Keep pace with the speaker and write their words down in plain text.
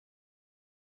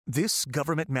This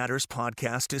Government Matters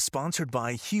podcast is sponsored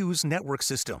by Hughes Network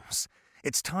Systems.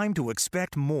 It's time to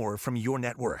expect more from your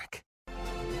network.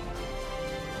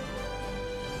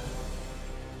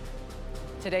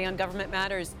 Today on Government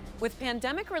Matters, with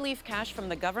pandemic relief cash from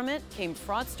the government came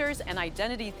fraudsters and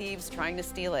identity thieves trying to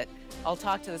steal it. I'll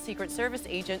talk to the Secret Service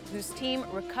agent whose team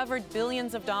recovered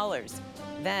billions of dollars.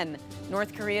 Then,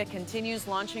 North Korea continues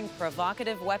launching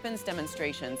provocative weapons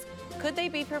demonstrations. Could they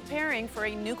be preparing for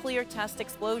a nuclear test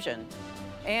explosion?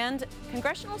 And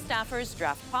congressional staffers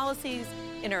draft policies,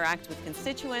 interact with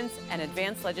constituents, and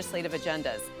advance legislative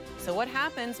agendas. So what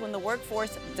happens when the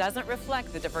workforce doesn't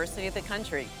reflect the diversity of the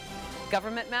country?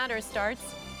 Government Matters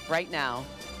starts right now.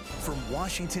 From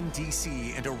Washington,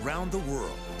 D.C. and around the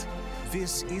world,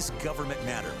 this is Government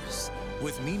Matters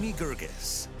with Mimi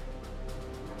Gerges.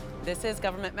 This is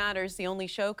Government Matters, the only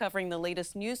show covering the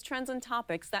latest news trends and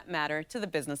topics that matter to the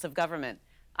business of government.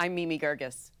 I'm Mimi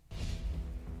Gerges.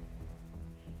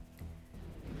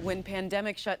 When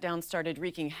pandemic shutdowns started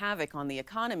wreaking havoc on the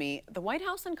economy, the White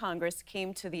House and Congress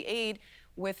came to the aid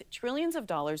with trillions of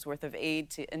dollars worth of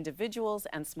aid to individuals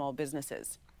and small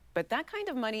businesses. But that kind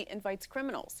of money invites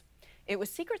criminals. It was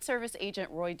Secret Service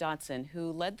agent Roy Dotson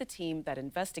who led the team that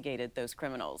investigated those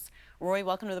criminals. Roy,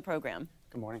 welcome to the program.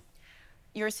 Good morning.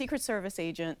 You're a Secret Service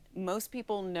agent. Most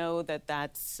people know that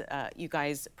that's you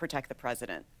guys protect the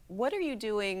president. What are you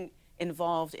doing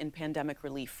involved in pandemic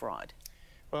relief fraud?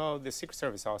 Well, the Secret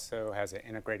Service also has an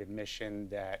integrated mission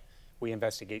that we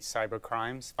investigate cyber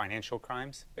crimes, financial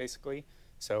crimes, basically.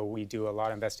 So we do a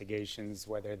lot of investigations,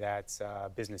 whether that's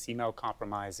business email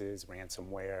compromises,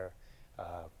 ransomware,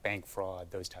 bank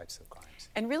fraud, those types of crimes.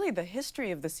 And really the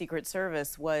history of the Secret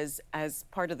Service was as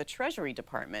part of the Treasury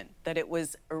Department, that it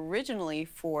was originally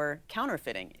for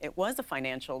counterfeiting. It was a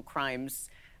financial crimes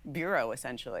bureau,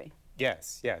 essentially.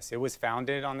 Yes. It was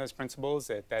founded on those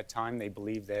principles. At that time, they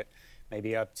believed that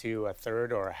maybe up to a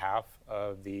third or a half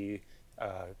of the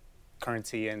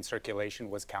currency in circulation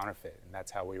was counterfeit, and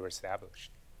that's how we were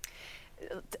established.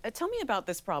 Tell me about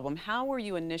this problem. How were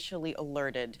you initially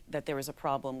alerted that there was a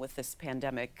problem with this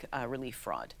pandemic relief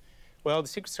fraud? Well, the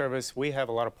Secret Service, we have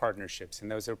a lot of partnerships,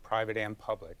 and those are private and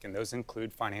public, and those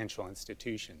include financial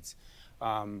institutions.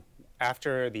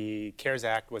 After the CARES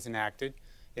Act was enacted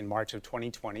in March of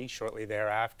 2020, shortly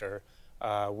thereafter,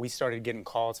 we started getting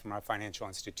calls from our financial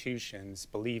institutions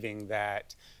believing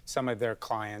that some of their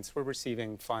clients were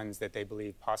receiving funds that they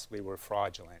believed possibly were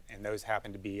fraudulent, and those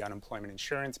happened to be unemployment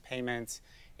insurance payments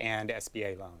and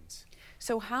SBA loans.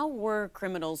 So how were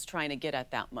criminals trying to get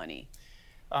at that money?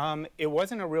 It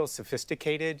wasn't a real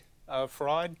sophisticated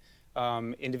fraud.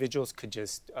 Individuals could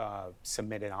just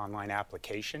submit an online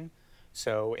application.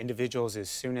 So individuals, as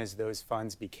soon as those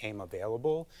funds became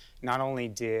available, not only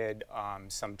did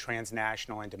some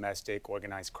transnational and domestic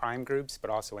organized crime groups, but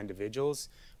also individuals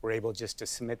were able just to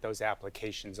submit those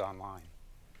applications online.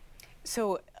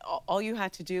 So all you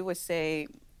had to do was say,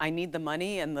 I need the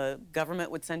money, and the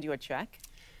government would send you a check?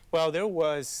 Well, there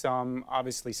was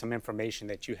obviously some information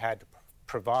that you had to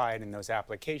provide in those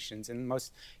applications, and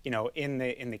most, in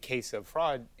the case of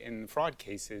fraud, in fraud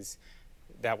cases,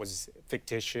 that was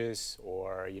fictitious,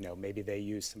 or maybe they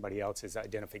used somebody else's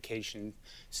identification.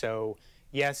 So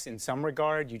yes, in some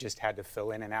regard, you just had to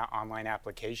fill in an online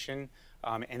application,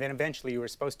 and then eventually you were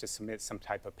supposed to submit some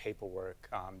type of paperwork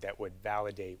that would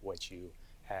validate what you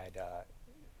had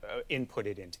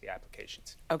inputted into the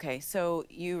applications. Okay, so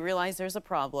you realize there's a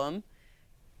problem.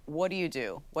 What do you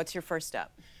do? What's your first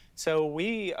step? So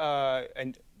we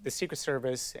and the Secret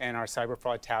Service and our cyber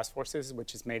fraud task forces,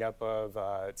 which is made up of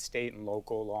state and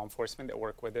local law enforcement that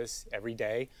work with us every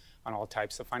day on all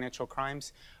types of financial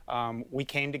crimes, we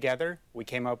came together. We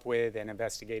came up with an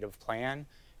investigative plan.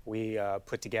 We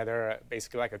put together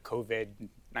basically like a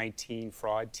COVID-19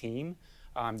 fraud team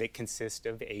that consists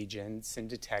of agents and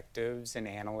detectives and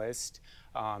analysts.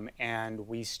 And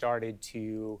we started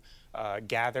to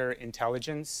gather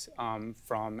intelligence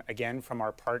from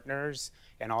our partners,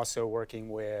 and also working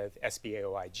with SBA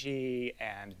OIG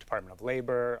and Department of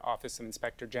Labor, Office of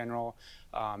Inspector General.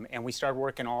 And we started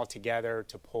working all together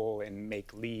to pull and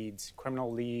make leads,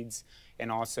 criminal leads,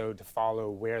 and also to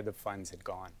follow where the funds had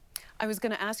gone. I was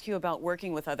going to ask you about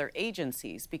working with other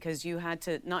agencies, because you had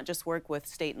to not just work with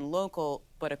state and local,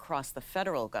 but across the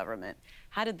federal government.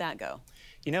 How did that go?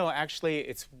 Actually,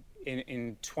 it's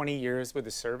in 20 years with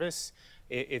the service,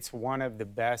 it's one of the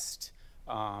best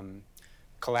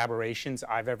collaborations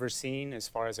I've ever seen as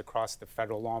far as across the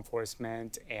federal law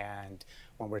enforcement. And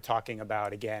when we're talking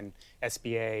about, again,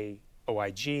 SBA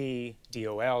OIG,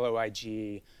 DOL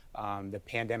OIG, the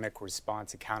Pandemic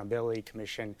Response Accountability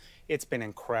Commission. It's been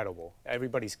incredible.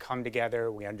 Everybody's come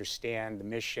together. We understand the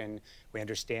mission. We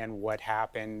understand what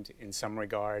happened in some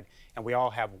regard. And we all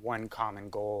have one common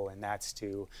goal, and that's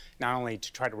to not only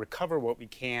to try to recover what we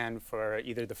can for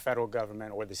either the federal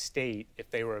government or the state if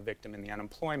they were a victim in the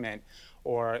unemployment,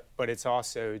 but it's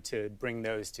also to bring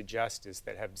those to justice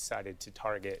that have decided to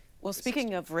target. Well,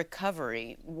 speaking of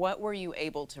recovery, what were you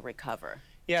able to recover?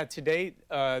 Yeah, to date,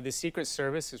 the Secret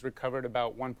Service has recovered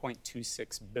about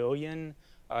 $1.26 billion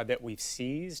that we've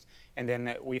seized, and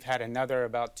then we've had another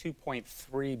about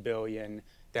 $2.3 billion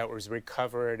that was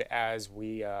recovered as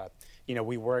we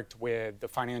worked with the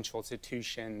financial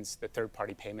institutions, the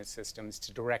third-party payment systems,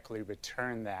 to directly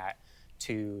return that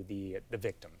to the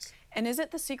victims. And is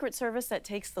it the Secret Service that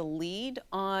takes the lead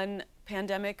on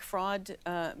pandemic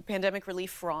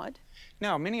relief fraud?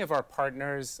 No, many of our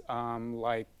partners,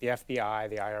 like the FBI,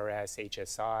 the IRS,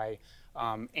 HSI,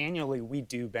 annually we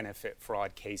do benefit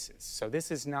fraud cases. So this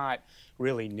is not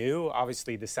really new.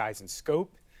 Obviously, the size and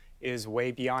scope is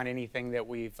way beyond anything that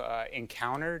we've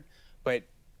encountered, but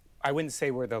I wouldn't say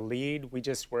we're the lead. We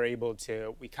just were able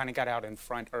to, we kind of got out in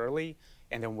front early,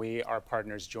 and then our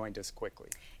partners joined us quickly.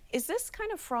 Is this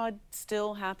kind of fraud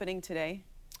still happening today?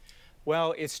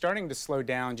 Well, it's starting to slow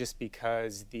down just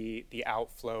because the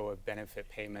outflow of benefit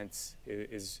payments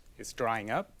is drying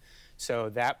up. So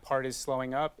that part is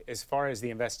slowing up. As far as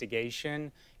the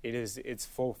investigation, it's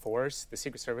full force. The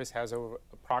Secret Service has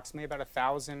approximately about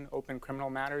 1,000 open criminal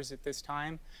matters at this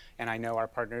time, and I know our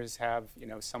partners have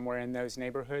somewhere in those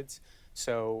neighborhoods.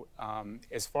 So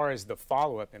as far as the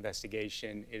follow-up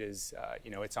investigation, it is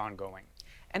it's ongoing.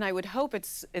 And I would hope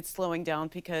it's slowing down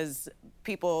because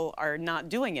people are not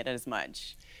doing it as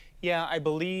much. Yeah, I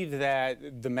believe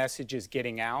that the message is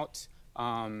getting out,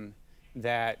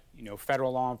 that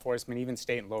federal law enforcement, even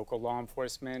state and local law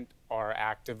enforcement, are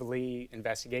actively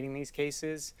investigating these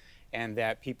cases, and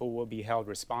that people will be held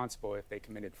responsible if they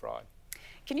committed fraud.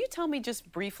 Can you tell me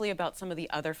just briefly about some of the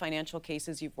other financial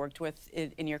cases you've worked with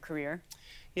in your career?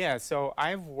 Yeah, so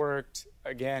I've worked,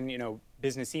 again,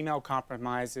 business email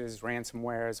compromises,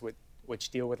 ransomwares, which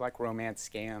deal with like romance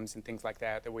scams and things like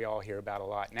that we all hear about a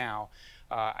lot now.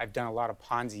 I've done a lot of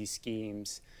Ponzi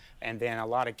schemes, and then a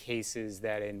lot of cases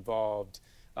that involved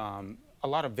a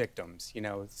lot of victims,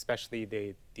 especially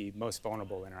the most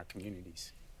vulnerable in our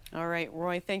communities. All right,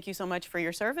 Roy, thank you so much for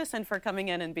your service and for coming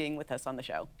in and being with us on the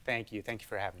show. Thank you. Thank you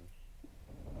for having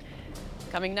me.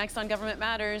 Coming next on Government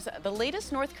Matters, the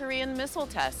latest North Korean missile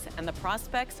tests and the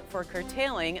prospects for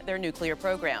curtailing their nuclear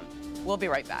program. We'll be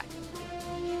right back.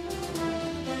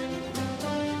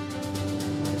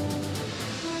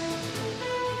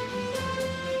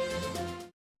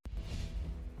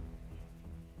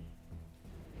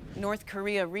 North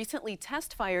Korea recently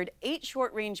test-fired 8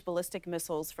 short-range ballistic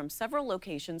missiles from several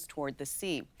locations toward the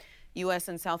sea. U.S.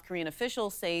 and South Korean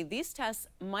officials say these tests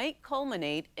might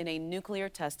culminate in a nuclear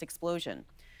test explosion.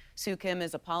 Sue Kim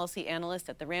is a policy analyst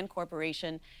at the RAND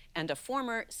Corporation and a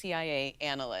former CIA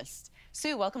analyst.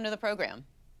 Sue, welcome to the program.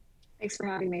 Thanks for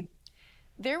having me.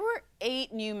 There were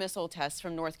 8 new missile tests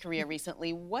from North Korea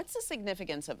recently. What's the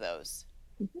significance of those?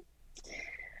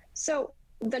 So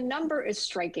the number is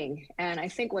striking, and I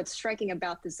think what's striking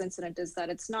about this incident is that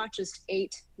it's not just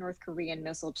 8 North Korean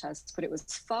missile tests, but it was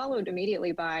followed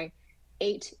immediately by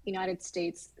 8 United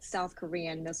States, South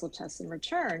Korean missile tests in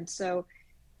return. So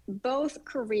both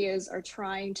Koreas are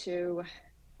trying to,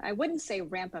 I wouldn't say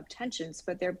ramp up tensions,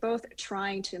 but they're both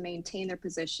trying to maintain their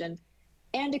position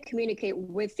and to communicate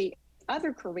with the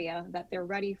other Korea that they're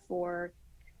ready for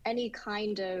any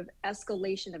kind of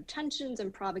escalation of tensions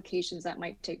and provocations that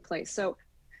might take place. So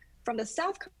from the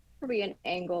South Korean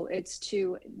angle, it's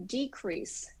to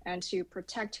decrease and to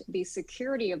protect the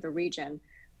security of the region.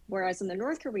 Whereas in the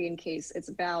North Korean case, it's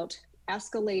about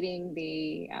escalating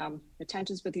the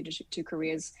tensions between the two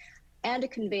Koreas and to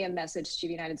convey a message to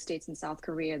the United States and South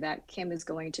Korea that Kim is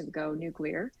going to go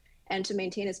nuclear and to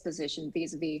maintain his position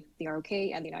vis-a-vis the ROK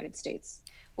and the United States.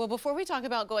 Well, before we talk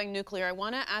about going nuclear, I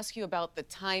want to ask you about the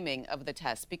timing of the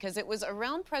test, because it was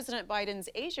around President Biden's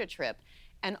Asia trip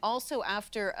and also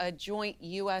after a joint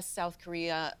U.S.-South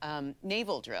Korea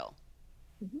naval drill.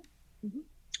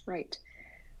 Right.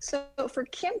 So for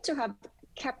Kim to have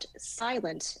kept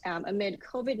silent amid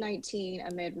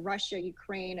COVID-19, amid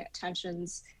Russia-Ukraine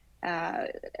tensions,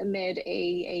 amid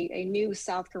a new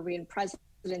South Korean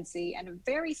presidency and a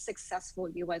very successful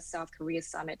U.S.-South Korea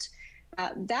summit,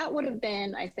 that would have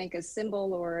been, I think, a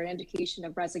symbol or an indication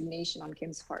of resignation on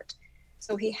Kim's part.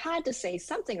 So he had to say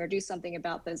something or do something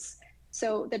about this.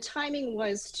 So the timing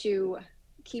was to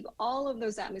keep all of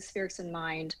those atmospherics in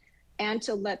mind and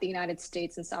to let the United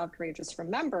States and South Korea just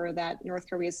remember that North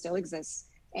Korea still exists,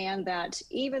 and that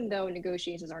even though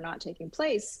negotiations are not taking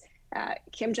place,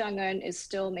 Kim Jong-un is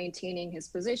still maintaining his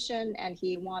position, and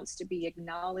he wants to be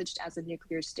acknowledged as a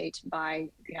nuclear state by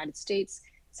the United States,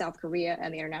 South Korea,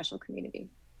 and the international community.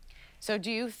 So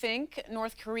do you think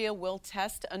North Korea will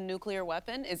test a nuclear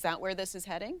weapon? Is that where this is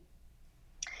heading?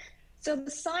 So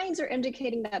the signs are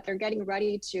indicating that they're getting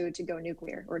ready to go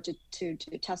nuclear, or to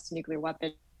test a nuclear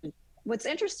weapon. What's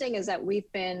interesting is that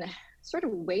we've been sort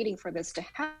of waiting for this to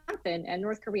happen, and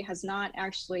North Korea has not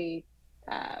actually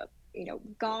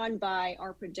gone by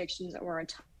our predictions or our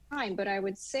time. But I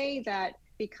would say that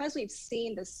because we've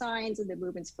seen the signs and the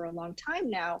movements for a long time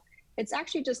now, it's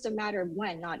actually just a matter of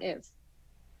when, not if.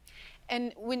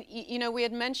 And when, we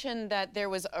had mentioned that there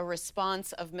was a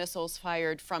response of missiles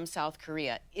fired from South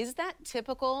Korea. Is that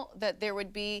typical that there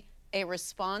would be a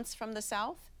response from the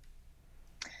South?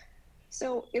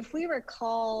 So if we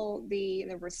recall the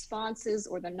responses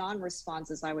or the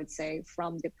non-responses, I would say,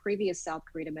 from the previous South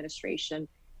Korean administration,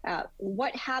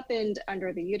 what happened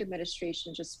under the Yoon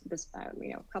administration just this, a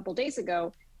couple days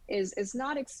ago is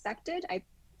not expected. I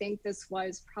think this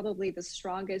was probably the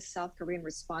strongest South Korean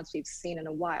response we've seen in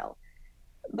a while.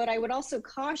 But I would also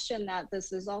caution that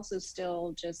this is also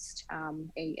still just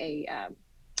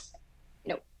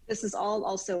this is all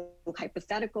also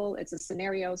hypothetical. It's a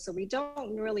scenario, so we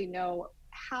don't really know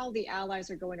how the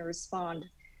allies are going to respond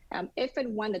if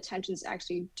and when the tensions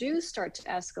actually do start to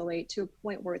escalate to a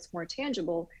point where it's more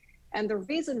tangible. And the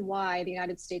reason why the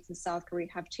United States and South Korea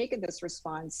have taken this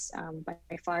response by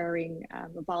firing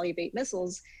a volley of 8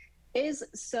 missiles is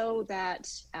so that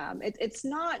it's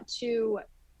not to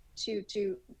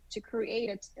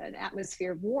create an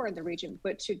atmosphere of war in the region,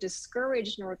 but to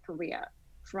discourage North Korea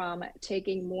from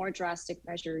taking more drastic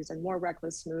measures and more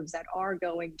reckless moves that are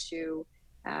going to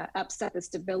upset the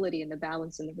stability and the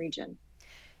balance in the region.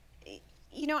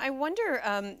 I wonder,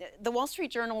 the Wall Street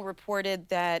Journal reported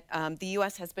that the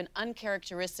U.S. has been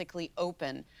uncharacteristically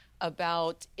open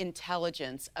about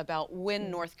intelligence, about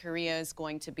when North Korea is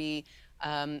going to be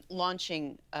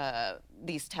launching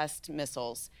these test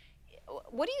missiles.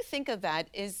 What do you think of that?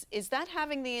 Is that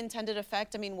having the intended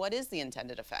effect? I mean, what is the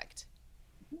intended effect?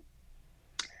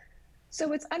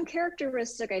 So it's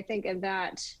uncharacteristic, I think, in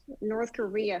that North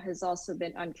Korea has also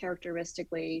been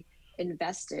uncharacteristically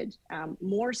invested,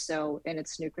 more so in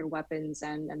its nuclear weapons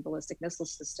and ballistic missile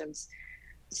systems.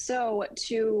 So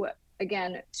to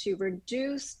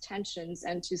reduce tensions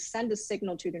and to send a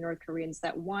signal to the North Koreans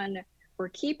that, one, we're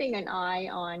keeping an eye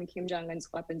on Kim Jong-un's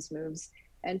weapons moves,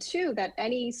 and two, that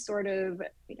any sort of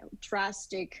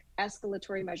drastic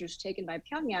escalatory measures taken by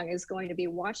Pyongyang is going to be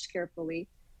watched carefully,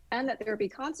 and that there will be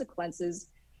consequences.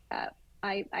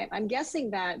 I'm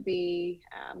guessing that the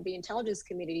intelligence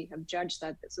community have judged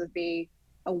that this would be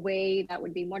a way that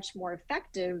would be much more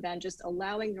effective than just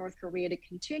allowing North Korea to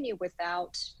continue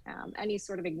without any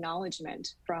sort of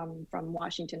acknowledgement from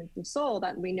Washington and from Seoul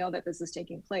that we know that this is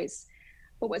taking place.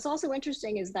 But what's also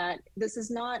interesting is that this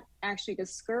is not actually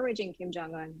discouraging Kim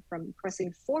Jong-un from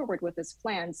pressing forward with this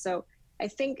plan. So I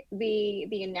think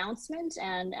the announcement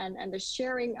and the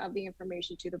sharing of the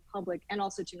information to the public and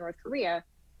also to North Korea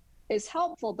is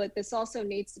helpful, but this also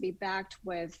needs to be backed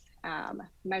with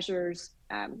measures,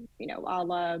 a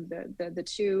la the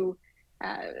two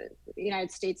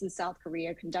United States and South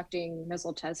Korea conducting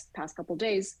missile tests the past couple of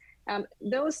days.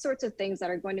 Those sorts of things that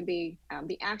are going to be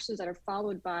the actions that are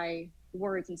followed by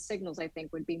words and signals, I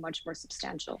think, would be much more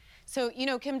substantial. So,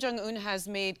 Kim Jong-un has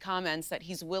made comments that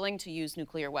he's willing to use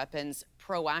nuclear weapons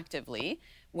proactively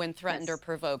when threatened or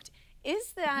provoked.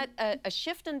 Is that a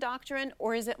shift in doctrine,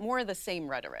 or is it more of the same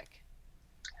rhetoric?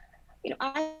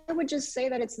 I would just say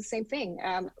that it's the same thing.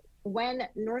 When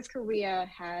North Korea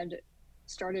had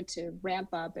started to ramp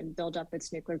up and build up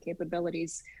its nuclear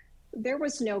capabilities, there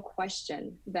was no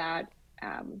question that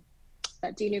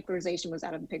that denuclearization was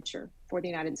out of the picture for the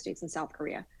United States and South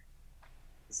Korea.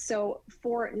 So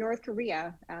for North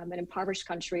Korea, an impoverished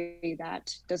country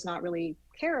that does not really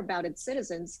care about its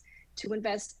citizens, to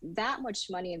invest that much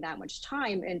money and that much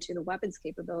time into the weapons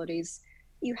capabilities,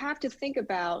 you have to think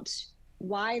about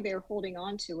why they're holding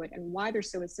on to it and why they're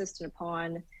so insistent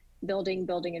upon building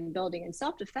and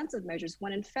self-defensive measures,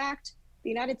 when in fact, the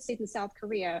United States and South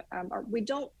Korea, we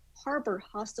don't harbor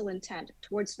hostile intent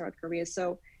towards North Korea.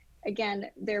 So again,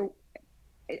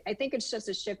 I think it's just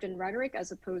a shift in rhetoric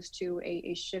as opposed to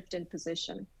a shift in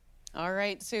position. All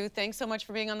right, Sue, thanks so much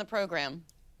for being on the program.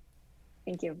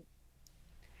 Thank you.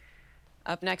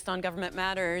 Up next on Government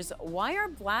Matters, why are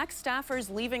Black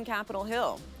staffers leaving Capitol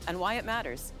Hill and why it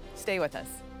matters? Stay with us.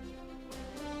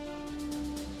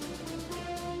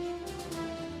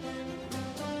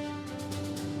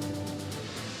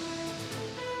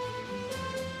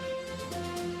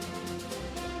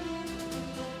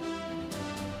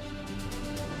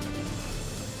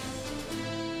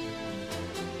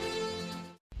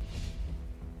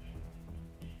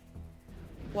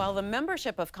 While the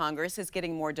membership of Congress is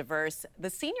getting more diverse, the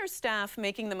senior staff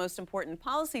making the most important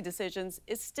policy decisions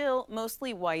is still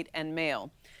mostly white and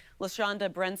male.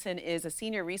 LaShonda Brenson is a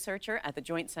senior researcher at the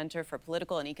Joint Center for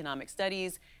Political and Economic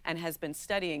Studies and has been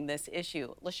studying this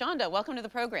issue. LaShonda, welcome to the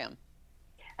program.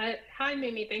 Hi,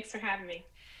 Mimi. Thanks for having me.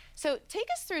 So take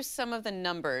us through some of the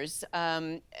numbers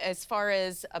as far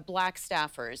as Black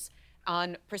staffers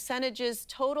on percentages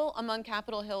total among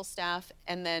Capitol Hill staff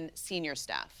and then senior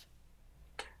staff.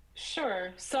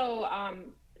 Sure. So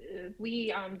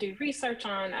we do research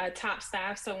on top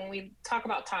staff. So when we talk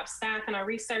about top staff in our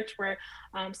research, we're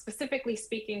specifically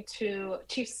speaking to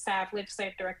chief of staff,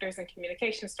 legislative directors, and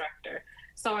communications director.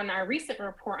 So in our recent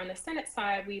report on the Senate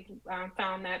side, we've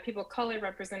found that people of color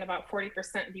represent about 40%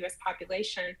 of the U.S.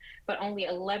 population, but only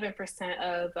 11%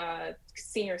 of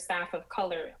senior staff of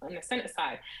color on the Senate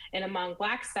side. And among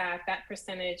Black staff, that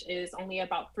percentage is only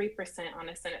about 3% on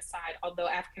the Senate side, although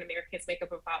African Americans make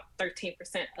up about 13%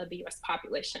 of the U.S.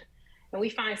 population. And we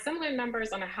find similar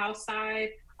numbers on the House side,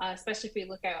 especially if we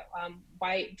look at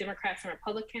white Democrats and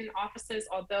Republican offices,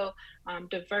 although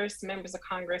diverse members of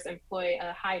Congress employ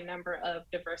a high number of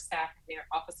diverse staff in their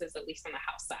offices, at least on the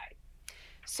House side.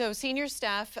 So senior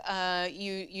staff,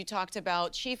 you talked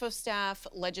about chief of staff,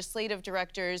 legislative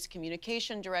directors,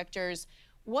 communication directors.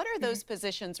 What are those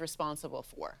positions responsible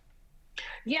for?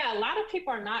 Yeah, a lot of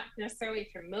people are not necessarily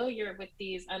familiar with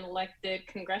these unelected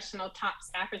congressional top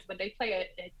staffers, but they play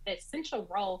an essential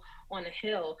role on the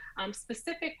Hill.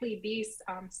 Specifically, these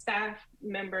staff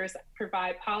members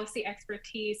provide policy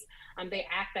expertise. They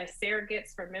act as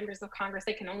surrogates for members of Congress.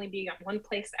 They can only be at one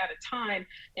place at a time.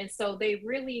 And so they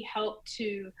really help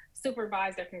to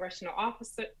supervise their congressional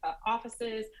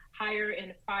offices, hire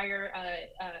and fire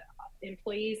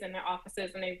employees in their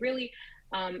offices. And they really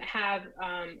have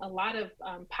a lot of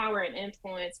power and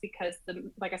influence because,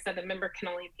 like I said, the member can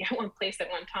only be at one place at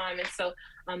one time. And so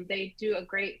they do a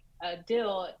great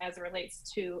deal as it relates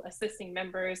to assisting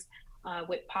members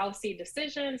with policy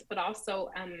decisions, but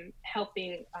also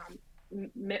helping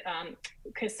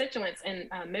constituents in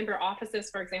member offices,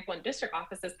 for example, in district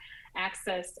offices,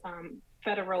 access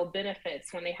federal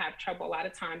benefits when they have trouble. A lot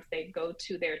of times they go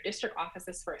to their district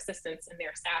offices for assistance, and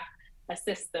their staff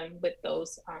assist them with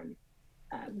those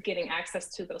getting access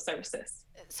to those services.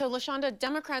 So, LaShonda,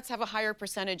 Democrats have a higher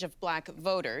percentage of Black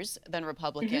voters than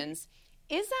Republicans.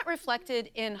 Is that reflected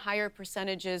in higher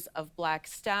percentages of Black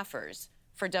staffers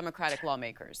for Democratic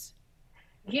lawmakers?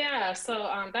 Yeah,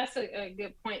 so that's a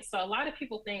good point. So a lot of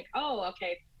people think, oh,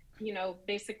 okay,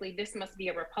 basically this must be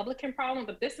a Republican problem,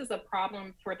 but this is a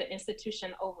problem for the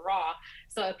institution overall.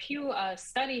 So a Pew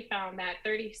study found that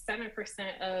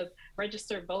 37% of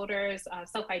registered voters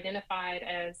self-identified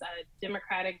as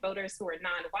Democratic voters who are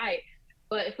non-white.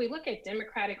 But if we look at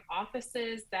Democratic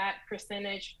offices, that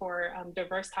percentage for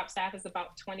diverse top staff is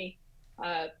about 20%.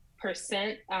 But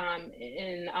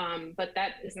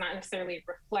that is not necessarily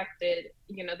reflected.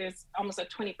 There's almost a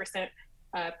 20%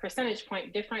 percentage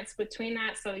point difference between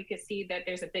that. So you can see that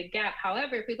there's a big gap.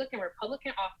 However, if we look in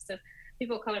Republican offices,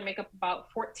 people of color make up about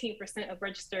 14% of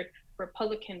registered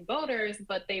Republican voters,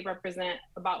 but they represent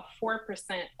about 4%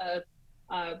 of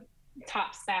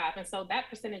top staff. And so that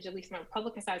percentage, at least on the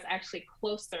Republican side, is actually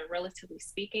closer, relatively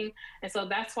speaking. And so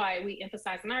that's why we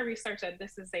emphasize in our research that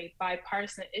this is a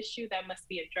bipartisan issue that must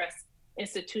be addressed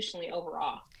institutionally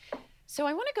overall. So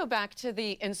I want to go back to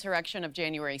the insurrection of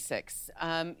January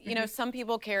 6th. Some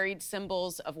people carried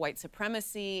symbols of white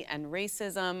supremacy and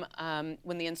racism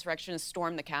when the insurrectionists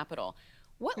stormed the Capitol.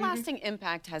 What lasting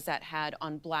impact has that had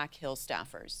on Black Hill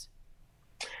staffers?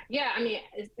 Yeah, I mean,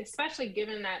 especially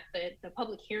given that the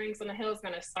public hearings on the Hill is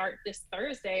going to start this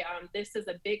Thursday, this is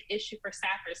a big issue for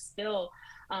staffers still.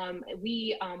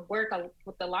 We work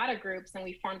with a lot of groups, and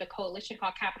we formed a coalition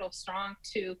called Capitol Strong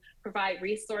to provide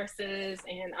resources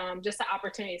and just the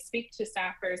opportunity to speak to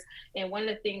staffers. And one of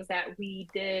the things that we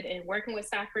did in working with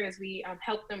staffers, we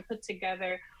helped them put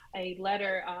together a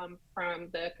letter from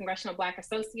the Congressional Black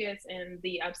Associates and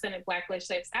the Senate Black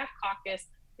Legislative Staff Caucus,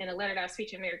 in a letter that was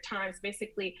featured in the New York Times,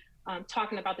 basically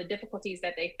talking about the difficulties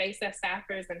that they face as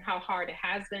staffers and how hard it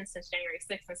has been since January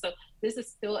 6th. And so this is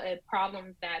still a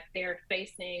problem that they're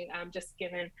facing, just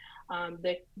given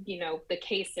the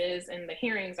cases and the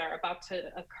hearings are about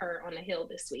to occur on the Hill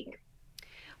this week.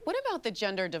 What about the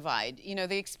gender divide?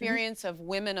 The experience of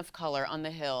women of color on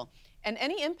the Hill, and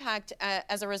any impact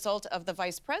as a result of the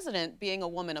vice president being a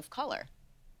woman of color?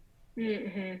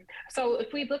 So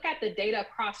if we look at the data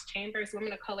across chambers,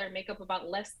 women of color make up about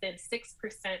less than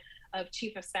 6% of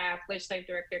chief of staff, legislative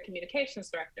director, communications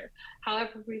director.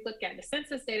 However, if we look at the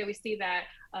census data, we see that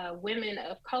women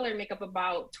of color make up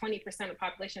about 20% of the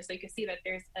population. So you can see that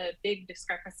there's a big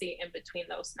discrepancy in between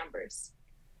those numbers.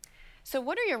 So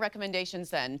what are your recommendations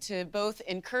then to both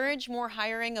encourage more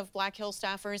hiring of Black Hills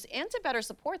staffers and to better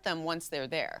support them once they're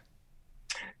there?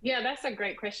 Yeah, that's a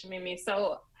great question, Mimi.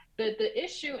 So the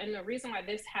issue and the reason why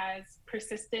this has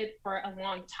persisted for a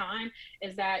long time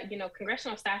is that,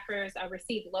 congressional staffers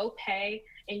receive low pay,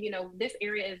 and, this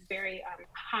area is very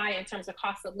high in terms of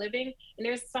cost of living. And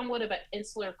there's somewhat of an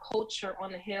insular culture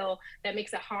on the Hill that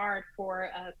makes it hard for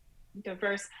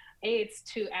diverse aides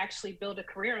to actually build a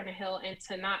career on the Hill and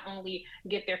to not only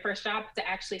get their first job, but to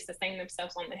actually sustain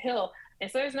themselves on the Hill.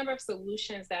 And so there's a number of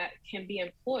solutions that can be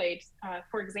employed.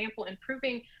 For example,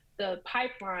 improving the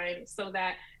pipeline so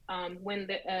that when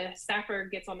the staffer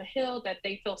gets on the Hill, that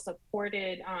they feel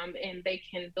supported and they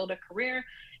can build a career.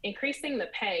 Increasing the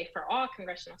pay for all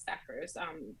congressional staffers.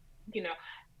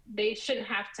 They shouldn't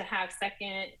have to have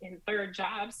second and third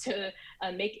jobs to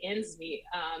make ends meet.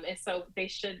 And so they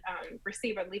should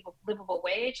receive a livable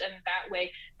wage, and that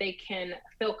way they can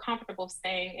feel comfortable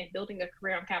staying and building a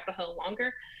career on Capitol Hill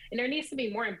longer. And there needs to be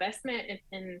more investment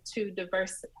into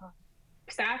diverse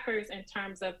staffers in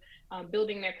terms of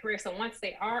building their career. So once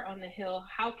they are on the Hill,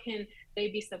 how can they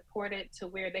be supported to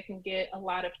where they can get a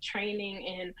lot of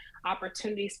training and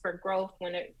opportunities for growth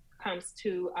when it comes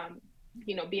to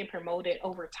being promoted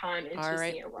over time into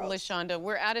senior roles. LaShonda,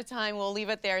 we're out of time. We'll leave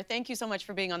it there. Thank you so much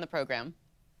for being on the program.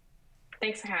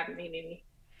 Thanks for having me, Mimi.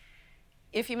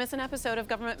 If you miss an episode of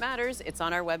Government Matters, it's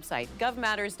on our website,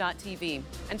 govmatters.tv.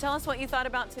 And tell us what you thought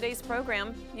about today's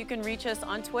program. You can reach us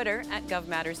on Twitter at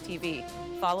GovMattersTV.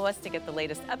 Follow us to get the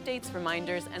latest updates,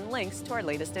 reminders, and links to our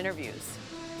latest interviews.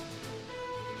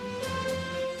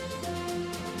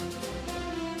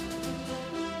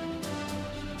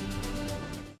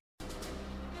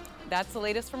 That's the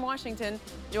latest from Washington.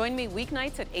 Join me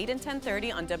weeknights at 8 and 10:30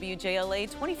 on WJLA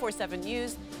 24/7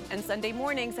 News and Sunday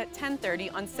mornings at 10:30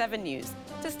 on 7 News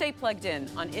to stay plugged in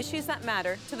on issues that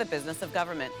matter to the business of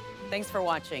government. Thanks for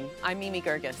watching. I'm Mimi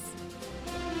Gerges.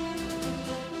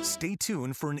 Stay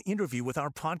tuned for an interview with our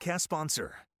podcast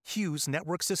sponsor, Hughes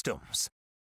Network Systems.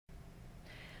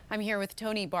 I'm here with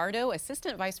Tony Bardo,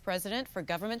 Assistant Vice President for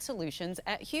Government Solutions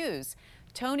at Hughes.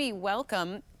 Tony,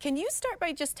 welcome. Can you start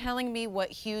by just telling me what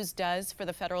Hughes does for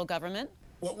the federal government?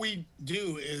 What we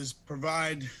do is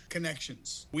provide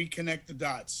connections. We connect the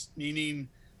dots, meaning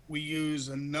we use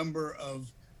a number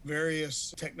of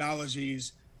various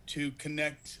technologies to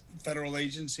connect federal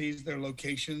agencies, their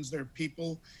locations, their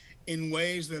people in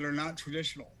ways that are not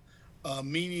traditional,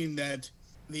 meaning that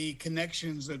the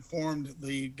connections that formed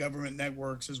the government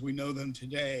networks as we know them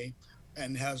today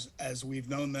and as we've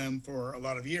known them for a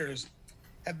lot of years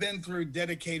have been through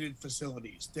dedicated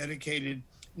facilities, dedicated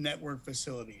network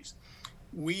facilities.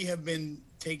 We have been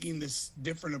taking this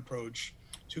different approach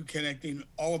to connecting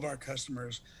all of our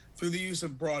customers through the use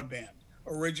of broadband,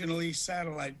 originally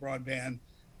satellite broadband,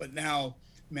 but now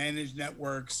managed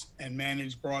networks and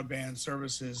managed broadband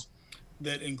services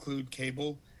that include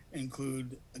cable,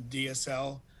 include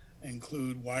DSL,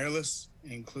 include wireless,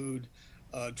 include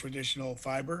traditional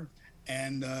fiber,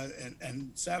 and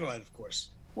satellite, of course.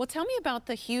 Well, tell me about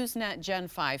the HughesNet Gen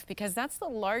 5, because that's the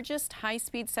largest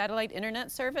high-speed satellite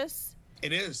internet service.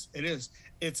 It is.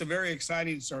 It's a very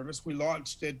exciting service. We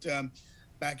launched it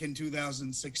back in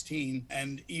 2016,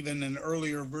 and even an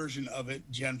earlier version of it,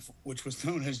 which was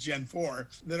known as Gen 4,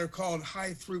 that are called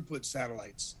high-throughput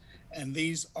satellites. And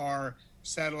these are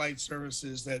satellite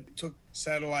services that took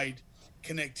satellite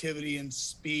connectivity and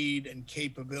speed and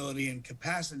capability and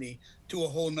capacity to a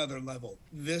whole nother level.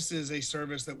 This is a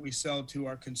service that we sell to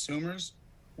our consumers.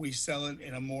 We sell it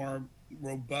in a more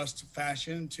robust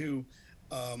fashion to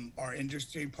our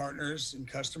industry partners and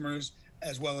customers,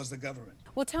 as well as the government.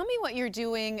 Well, tell me what you're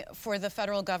doing for the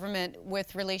federal government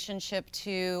with relationship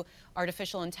to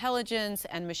artificial intelligence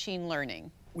and machine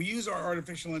learning. We use our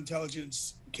artificial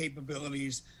intelligence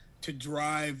capabilities to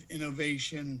drive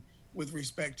innovation with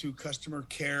respect to customer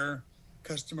care,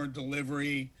 customer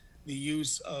delivery, the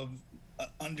use of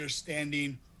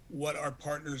understanding what our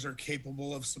partners are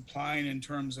capable of supplying in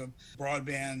terms of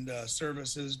broadband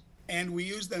services. And we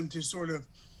use them to sort of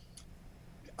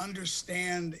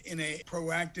understand in a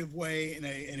proactive way, in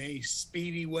a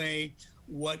speedy way,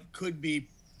 what could be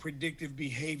predictive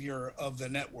behavior of the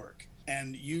network,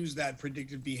 and use that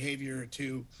predictive behavior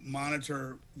to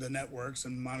monitor the networks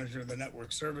and monitor the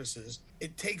network services.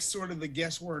 It takes sort of the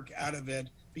guesswork out of it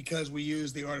because we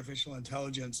use the artificial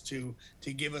intelligence to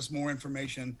give us more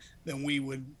information than we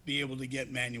would be able to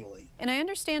get manually. And I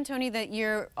understand, Tony, that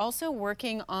you're also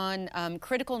working on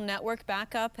critical network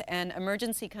backup and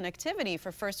emergency connectivity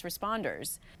for first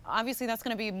responders. Obviously, that's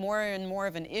going to be more and more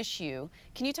of an issue.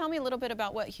 Can you tell me a little bit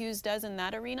about what Hughes does in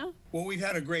that arena? Well, we've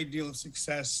had a great deal of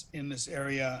success in this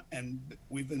area, and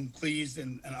we've been pleased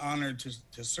and honored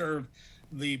to serve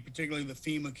particularly the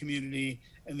FEMA community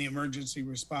and the emergency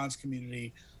response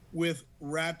community with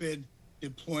rapid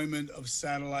deployment of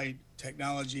satellite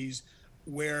technologies,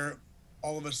 where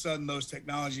all of a sudden those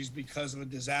technologies, because of a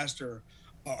disaster,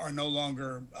 are no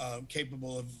longer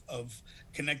capable of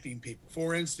connecting people.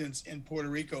 For instance, in Puerto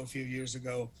Rico a few years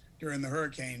ago during the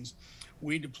hurricanes,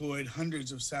 we deployed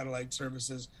hundreds of satellite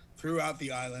services throughout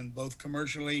the island, both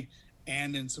commercially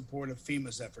and in support of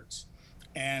FEMA's efforts.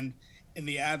 And in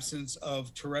the absence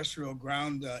of terrestrial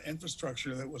ground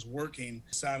infrastructure that was working,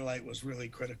 satellite was really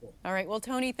critical. All right. Well,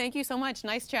 Tony, thank you so much.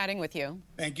 Nice chatting with you.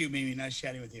 Thank you, Mimi. Nice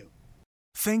chatting with you.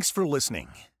 Thanks for listening.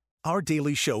 Our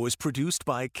daily show is produced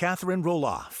by Catherine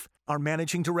Roloff. Our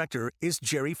managing director is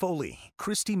Jerry Foley.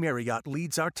 Christy Marriott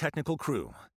leads our technical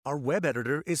crew. Our web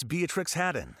editor is Beatrix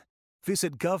Haddon.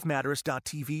 Visit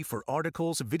govmatters.tv for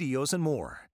articles, videos, and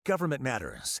more. Government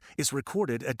Matters is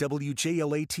recorded at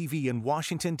WJLA-TV in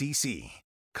Washington, D.C.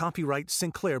 Copyright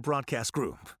Sinclair Broadcast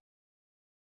Group.